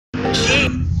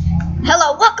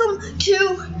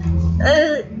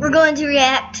we're going to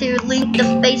react to Link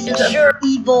the Faces of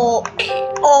Evil,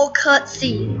 all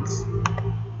cutscenes.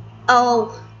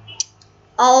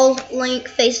 All Link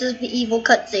Faces of Evil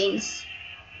cutscenes.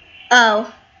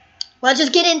 Oh, let's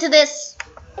just get into this.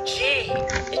 Gee,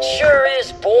 it sure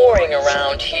is boring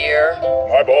around here.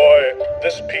 My boy,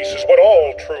 this piece is what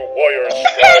all true warriors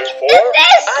strive for.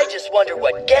 I just wonder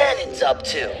what Ganon's up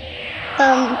to.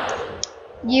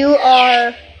 You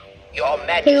are... Your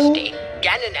Majesty,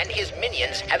 Ganon and his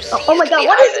minions have seized Oh my god, the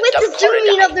what is island with the of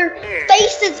zooming Paradise. of their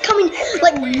faces coming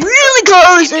like really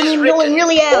close and then going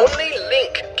really out? Only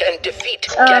Link can defeat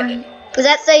Ganon. Does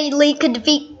that say Link could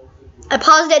defeat... I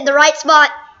paused it at the right spot.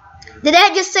 Did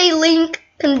that just say Link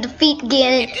can defeat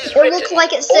Ganon? It looks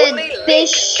like it said only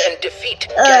fish... Link can defeat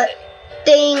Ganon.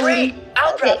 Thing... Hurry,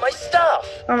 I'll grab my stuff.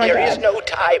 Oh my There god. is no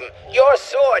time. Your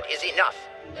sword is enough.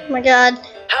 Oh my god.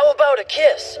 How about a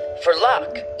kiss for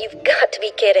luck? You've got to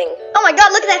be kidding. Oh my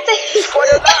god, look at that face!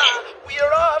 Squadala, we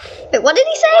are off. Wait, what did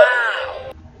he say?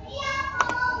 Wow.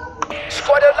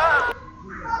 Squadala.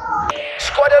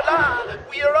 Squadala,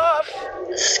 we are off.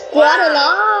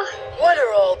 Squadala? What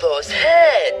are all those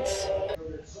heads?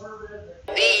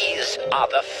 These are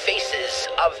the faces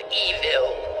of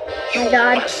evil. You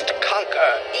must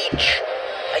conquer each.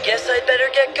 I guess I'd better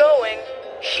get going.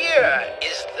 Here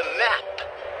is the map.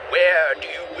 Where do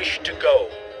you wish to go?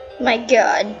 My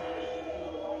god.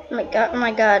 My god,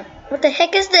 my god. What the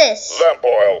heck is this? Lamp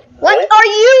oil. What are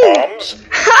you? Bombs.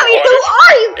 Who are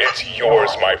you? It's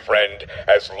yours, my friend,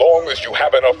 as long as you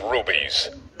have enough rubies.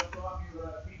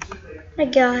 My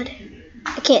god.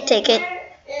 I can't take it.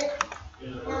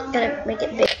 Gotta make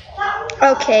it big.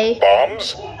 Okay.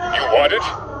 Bombs? You want it?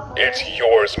 It's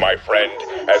yours, my friend,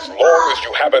 as long as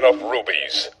you have enough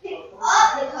rubies.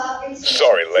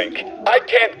 Sorry, Link. I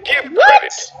can't give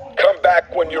credit. Come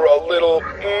back when you're a little,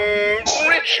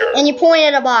 richer. And you point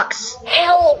at a box.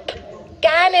 Help!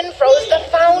 Ganon froze the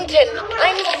fountain.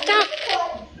 I'm stuck.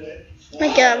 My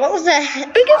god, what was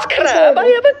that? Biggest crab I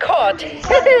ever caught. What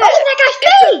was that guy's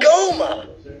face? Goma.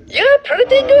 You're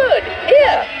pretty good.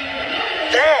 Here.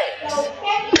 Thanks.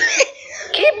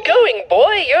 Keep going,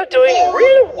 boy. You're doing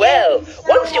real well.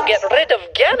 Once you get rid of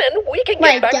Ganon, we can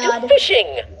get back to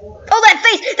fishing. Oh, that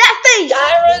face! That face!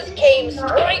 Dyrus came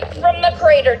straight from the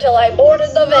crater till I boarded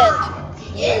the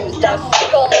vent. Used a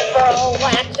skull for a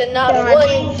latch and not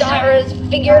one Dyrus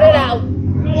figured it out.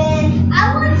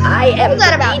 I am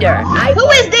the leader. Who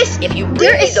is this? If you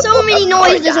There is so many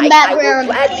noises in background.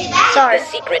 Sorry. The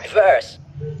secret verse.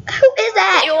 Who is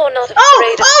that? You're not afraid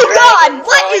Oh god!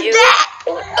 What is that?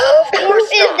 Of course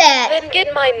Who is that? Then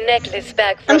get my necklace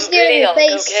back from I'm staring at your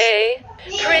face. okay?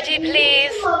 Pretty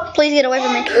please. Please get away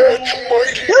from me. It's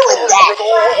mighty Who is that? with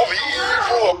all the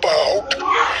evil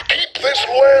about. Keep this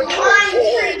lantern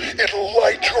full. It'll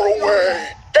light your way.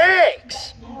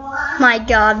 Thanks. My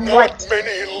god, what? Not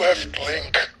many left,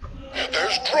 Link.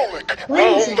 There's Drulik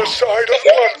Where is round the side of Link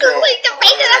Blanco. the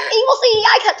Faces of Evil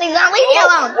CDI cutscenes. Now leave me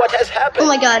alone. What has happened? Oh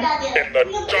my god. In the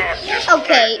darkest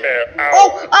Okay. nightmare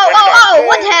hour, Oh,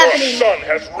 what's the happening? sun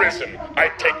has risen. I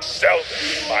take Zelda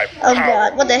in my Oh power.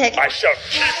 god, what the heck? I shall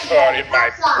keep her in my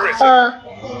prison.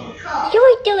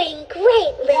 You're doing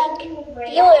great, Link.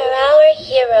 You're our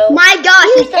hero. My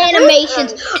gosh, these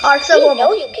animations are so You know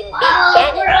horrible. you can beat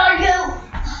Ganon.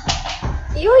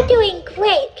 You're doing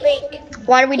great, Link.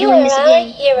 Why are we doing this You're our again?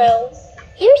 hero.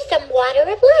 Here's some water of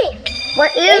life.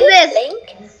 What is this?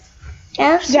 Link?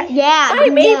 Yeah. I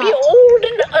may be old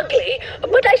and ugly,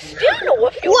 but I still know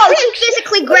a few Whoa, tricks. you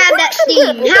physically grabbed that Some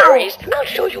steam. How? berries. I'll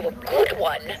show you a good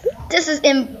one. This is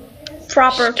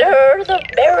improper. Stir the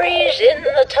berries in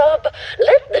the tub.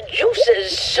 Let the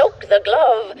juices soak the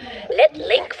glove. Let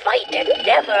Link fight and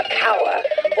never cower.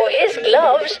 For his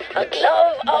glove's a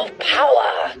glove of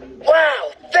power.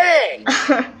 Wow,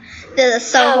 thanks. This is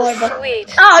so horrible.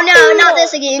 Sweet. Oh no, not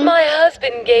this again. My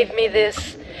husband gave me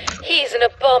this. He's an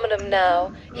abominum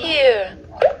now. Here.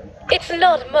 It's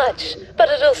not much, but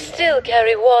it'll still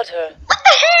carry water. What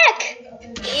the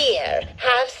heck? Here,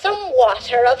 have some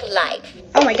water of life.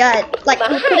 Oh my god, like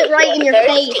we put it right in your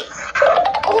face.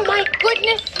 Oh my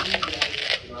goodness.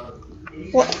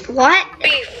 What?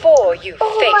 Before you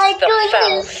my face the foul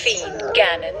goodness. fiend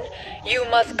Ganon, you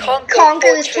must conquer Conquer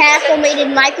this Fortress castle made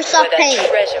in Center, Microsoft where the Paint.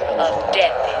 treasure of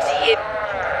death is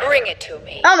hidden. Bring it to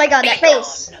me. Oh my god, that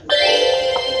face.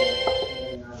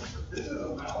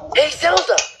 Hey,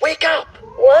 Zelda, wake up.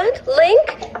 What,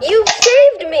 Link? You've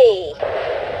saved me.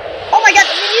 Oh my god,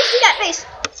 did you see that face?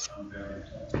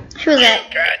 Who is that?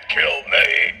 You can't kill me.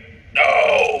 No.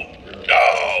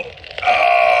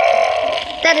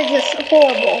 That is just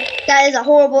horrible. That is a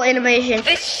horrible animation.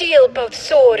 This shield both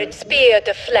sword and spear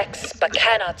deflects, but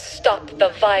cannot stop the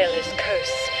vilest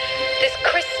curse. This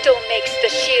crystal makes the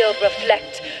shield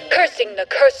reflect, cursing the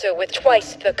cursor with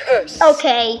twice the curse.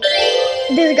 Okay.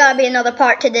 There's gotta be another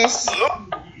part to this.